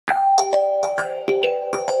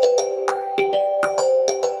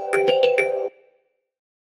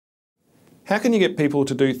How can you get people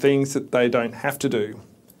to do things that they don't have to do?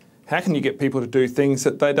 How can you get people to do things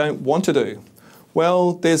that they don't want to do?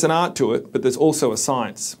 Well, there's an art to it, but there's also a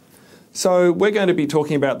science. So we're going to be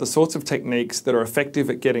talking about the sorts of techniques that are effective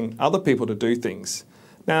at getting other people to do things.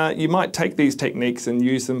 Now, you might take these techniques and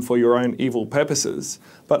use them for your own evil purposes,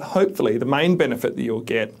 but hopefully the main benefit that you'll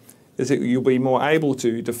get is that you'll be more able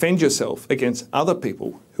to defend yourself against other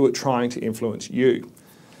people who are trying to influence you.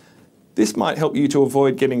 This might help you to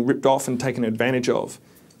avoid getting ripped off and taken advantage of.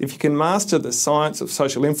 If you can master the science of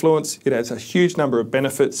social influence, it has a huge number of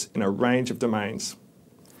benefits in a range of domains.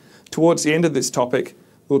 Towards the end of this topic,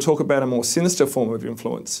 we'll talk about a more sinister form of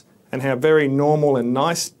influence and how very normal and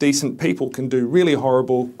nice, decent people can do really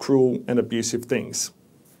horrible, cruel and abusive things.